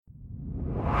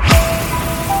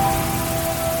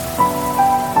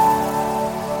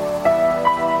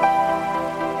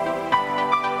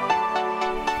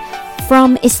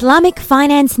From Islamic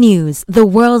Finance News, the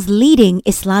world's leading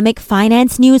Islamic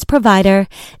finance news provider,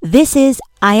 this is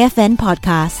IFN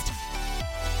Podcast.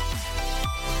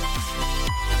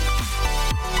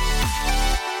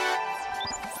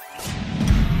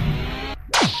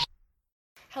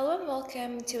 Hello and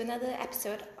welcome to another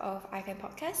episode of IFN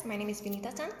Podcast. My name is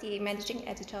Vinita Tan, the Managing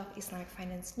Editor of Islamic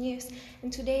Finance News,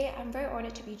 and today I'm very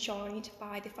honored to be joined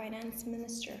by the Finance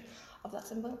Minister of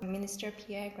Luxembourg, Minister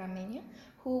Pierre Gramegna,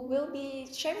 who will be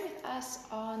sharing with us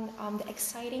on the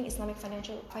exciting Islamic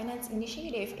finance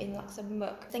initiative in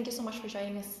Luxembourg. Thank you so much for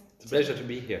joining us. It's a pleasure to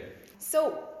be here.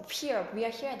 So, Pierre, we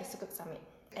are here at the Sukuk Summit,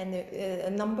 and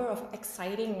a number of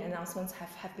exciting announcements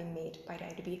have been made by the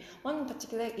IDB. One in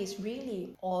particular is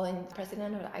really on the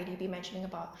president of the IDB mentioning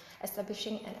about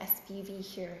establishing an SPV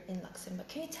here in Luxembourg.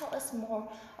 Can you tell us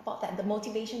more about that, the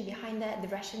motivation behind that, the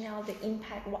rationale, the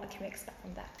impact, what can we expect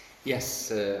from that?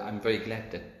 Yes, I'm very glad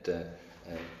that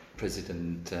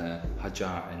President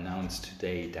Hajar announced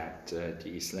today that the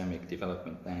Islamic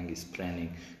Development Bank is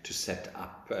planning to set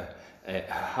up a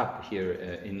hub here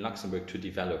in Luxembourg to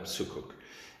develop Sukuk.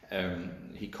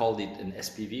 He called it an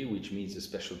SPV, which means a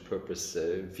special purpose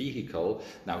vehicle.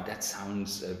 Now that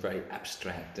sounds very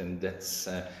abstract, and that's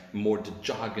more the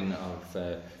jargon of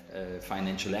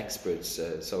financial experts.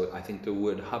 So I think the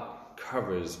word hub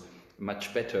covers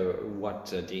much better what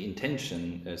the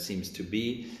intention seems to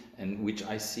be, and which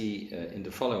I see in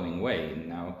the following way.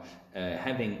 Now,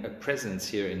 having a presence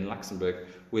here in Luxembourg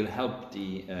will help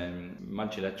the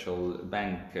multilateral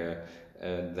bank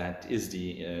that is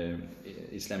the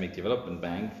Islamic Development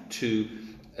Bank to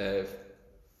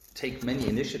take many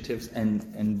initiatives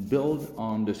and build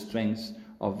on the strengths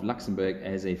of Luxembourg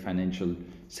as a financial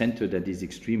center that is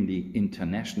extremely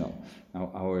international.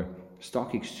 Now, our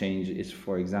stock exchange is,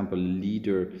 for example,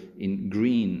 leader in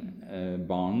green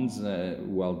bonds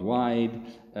worldwide.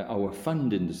 Our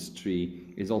fund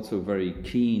industry is also very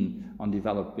keen on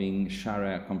developing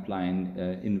Sharia-compliant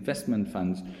investment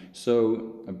funds.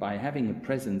 So by having a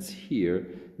presence here,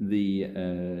 the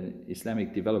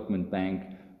Islamic Development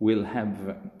Bank will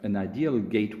have an ideal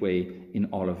gateway in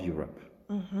all of Europe.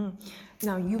 Mm-hmm.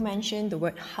 Now, you mentioned the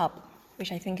word hub,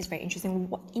 which I think is very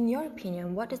interesting. In your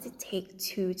opinion, what does it take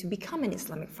to become an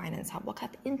Islamic finance hub? What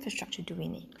kind of infrastructure do we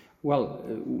need? Well,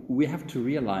 we have to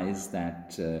realize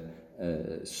that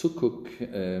Sukuk,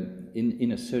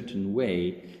 in a certain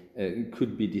way,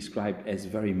 could be described as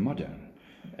very modern.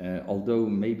 Although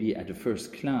maybe at a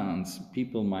first glance,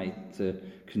 people might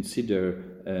consider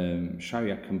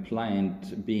Sharia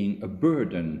compliant being a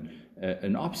burden,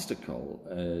 an obstacle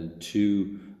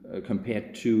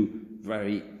compared to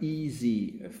very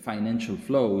easy financial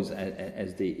flows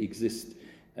as they exist.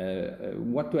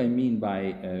 What do I mean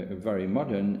by very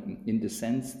modern? In the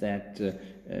sense that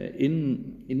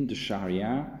in the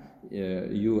Sharia,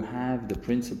 you have the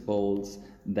principles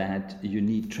that you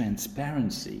need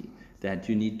transparency, that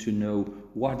you need to know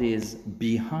what is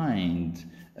behind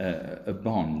a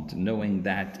bond, knowing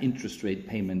that interest rate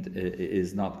payment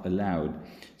is not allowed.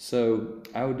 So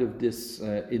out of this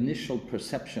initial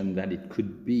perception that it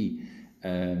could be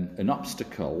an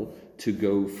obstacle to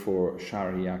go for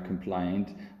Sharia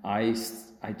compliant, I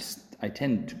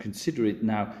tend to consider it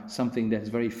now something that's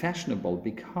very fashionable,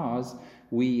 because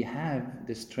we have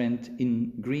this trend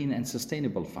in green and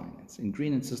sustainable finance. In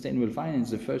green and sustainable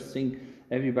finance, the first thing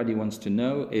everybody wants to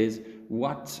know is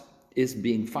what is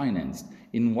being financed.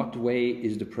 In what way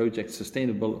is the project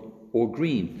sustainable or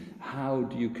green? How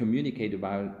do you communicate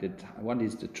about it? What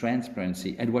is the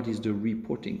transparency and what is the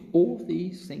reporting? All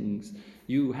these things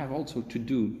you have also to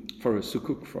do for a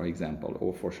Sukuk, for example,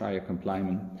 or for Sharia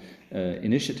compliant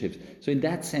initiatives. So in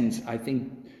that sense, I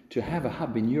think to have a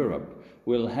hub in Europe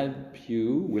will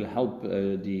help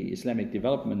the Islamic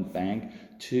Development Bank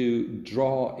to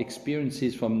draw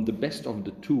experiences from the best of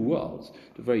the two worlds,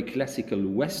 the very classical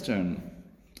Western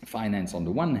finance on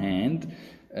the one hand,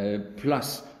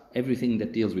 plus everything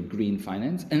that deals with green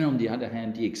finance, and on the other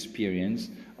hand, the experience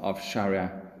of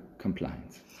Sharia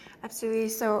compliance. Absolutely.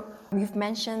 So you've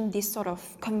mentioned this sort of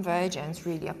convergence,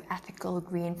 really, of ethical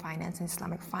green finance and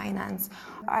Islamic finance.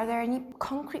 Are there any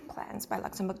concrete plans by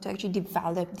Luxembourg to actually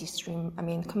develop this stream? I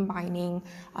mean, combining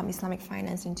Islamic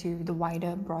finance into the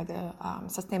wider, broader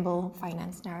sustainable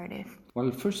finance narrative? Well,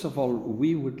 first of all,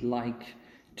 we would like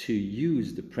to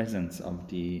use the presence of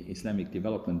the Islamic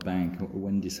Development Bank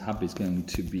when this hub is going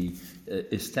to be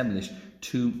established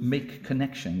to make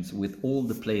connections with all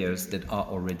the players that are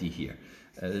already here.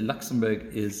 Luxembourg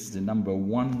is the number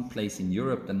one place in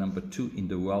Europe, the number two in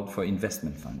the world for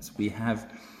investment funds. We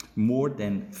have more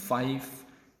than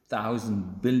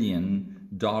 $5,000 billion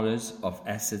of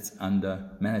assets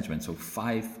under management. So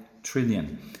 5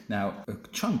 trillion. Now, a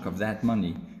chunk of that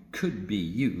money could be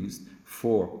used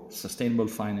for sustainable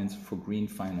finance, for green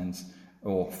finance,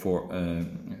 or for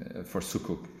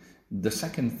Sukuk. The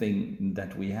second thing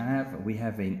that we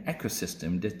have an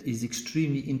ecosystem that is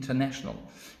extremely international.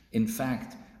 In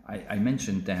fact, I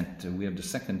mentioned that we are the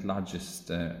second largest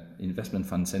investment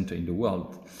fund center in the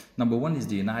world. Number one is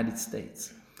the United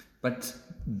States. But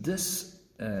this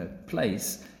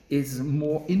place is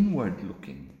more inward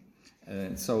looking.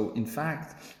 So in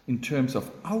fact, in terms of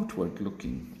outward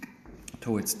looking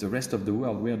towards the rest of the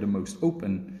world, we are the most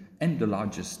open and the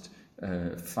largest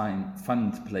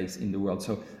fund place in the world.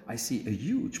 So I see a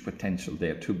huge potential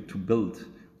there to build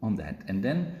on that. And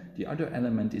then the other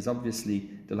element is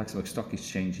obviously the Luxembourg Stock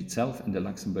Exchange itself and the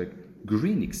Luxembourg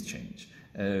Green Exchange,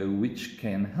 which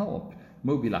can help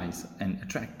mobilize and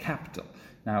attract capital.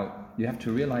 Now, you have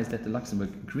to realize that the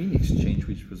Luxembourg Green Exchange,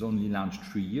 which was only launched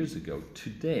 3 years ago,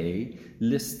 today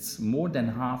lists more than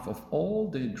half of all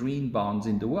the green bonds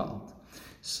in the world.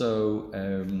 So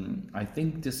I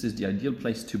think this is the ideal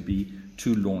place to be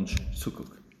to launch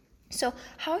Sukuk. So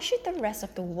how should the rest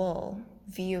of the world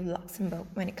view Luxembourg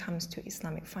when it comes to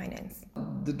Islamic finance?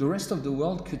 The rest of the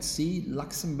world could see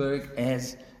Luxembourg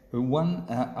as one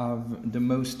of the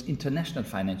most international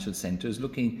financial centers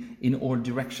looking in all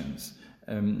directions.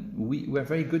 We're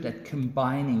very good at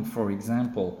combining, for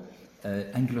example,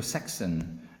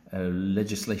 Anglo-Saxon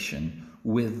legislation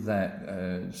with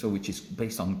which is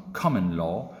based on common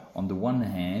law on the one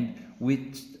hand,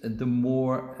 with the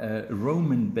more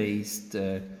Roman-based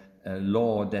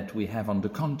law that we have on the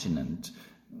continent.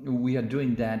 We are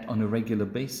doing that on a regular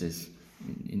basis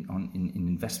in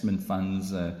investment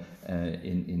funds,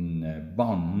 in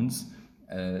bonds,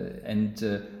 and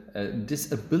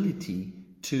this ability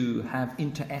to have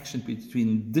interaction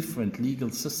between different legal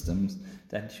systems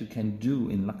that you can do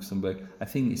in Luxembourg, I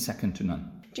think is second to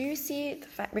none. Do you see the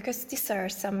fact, because these are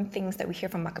some things that we hear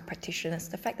from market practitioners,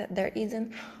 the fact that there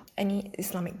isn't any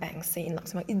Islamic banks, say, in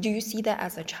Luxembourg, do you see that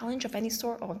as a challenge of any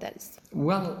sort, or that is?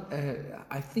 Well,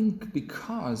 I think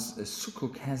because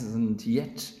Sukuk hasn't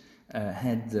yet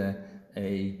had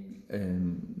a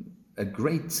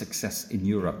great success in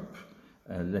Europe,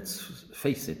 let's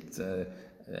face it,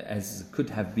 as could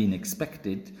have been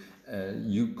expected,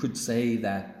 you could say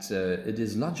that it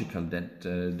is logical that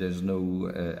there's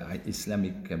no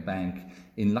Islamic bank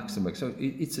in Luxembourg. So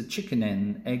it's a chicken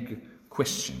and egg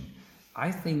question.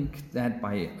 I think that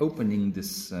by opening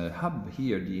this hub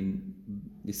here, the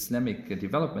Islamic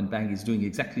Development Bank is doing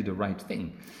exactly the right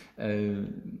thing,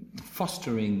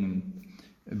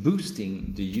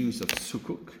 boosting the use of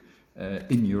Sukuk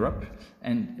in Europe.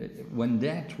 And when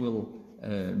that will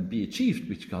be achieved,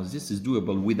 because this is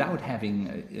doable without having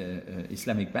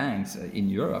Islamic banks in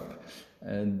Europe,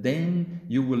 then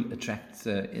you will attract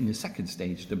in the second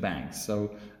stage the banks.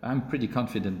 So I'm pretty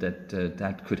confident that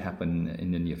that could happen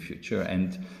in the near future,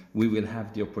 and we will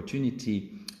have the opportunity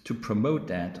to promote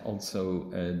that also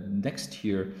next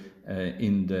year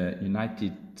in the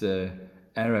United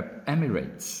Arab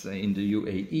Emirates, in the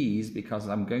UAEs, because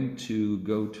I'm going to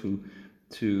go to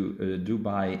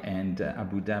Dubai and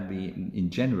Abu Dhabi in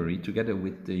January, together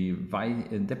with the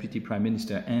Deputy Prime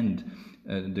Minister and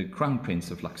the Crown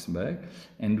Prince of Luxembourg,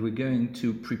 and we're going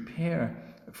to prepare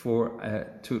for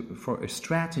a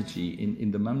strategy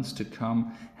in the months to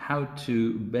come, how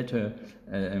to better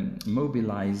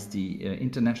mobilize the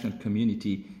international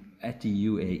community at the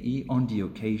UAE on the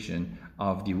occasion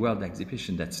of the World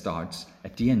Exhibition that starts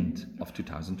at the end of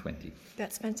 2020.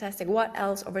 That's fantastic. What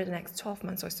else over the next 12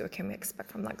 months or so can we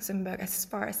expect from Luxembourg as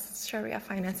far as Sharia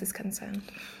finance is concerned?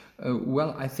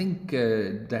 Well, I think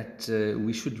that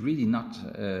we should really not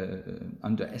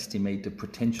underestimate the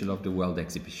potential of the World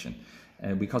Exhibition.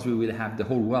 Because we will have the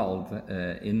whole world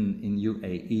in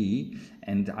UAE,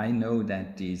 and I know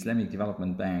that the Islamic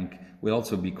Development Bank will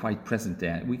also be quite present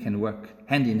there. We can work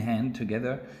hand in hand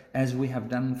together, as we have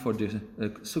done for the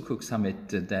Sukuk Summit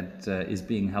that is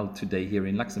being held today here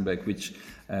in Luxembourg, which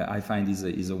I find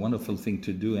is a wonderful thing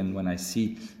to do. And when I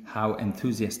see how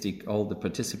enthusiastic all the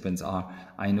participants are,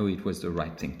 I know it was the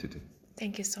right thing to do.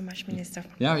 Thank you so much, Minister.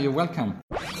 Yeah, you're welcome.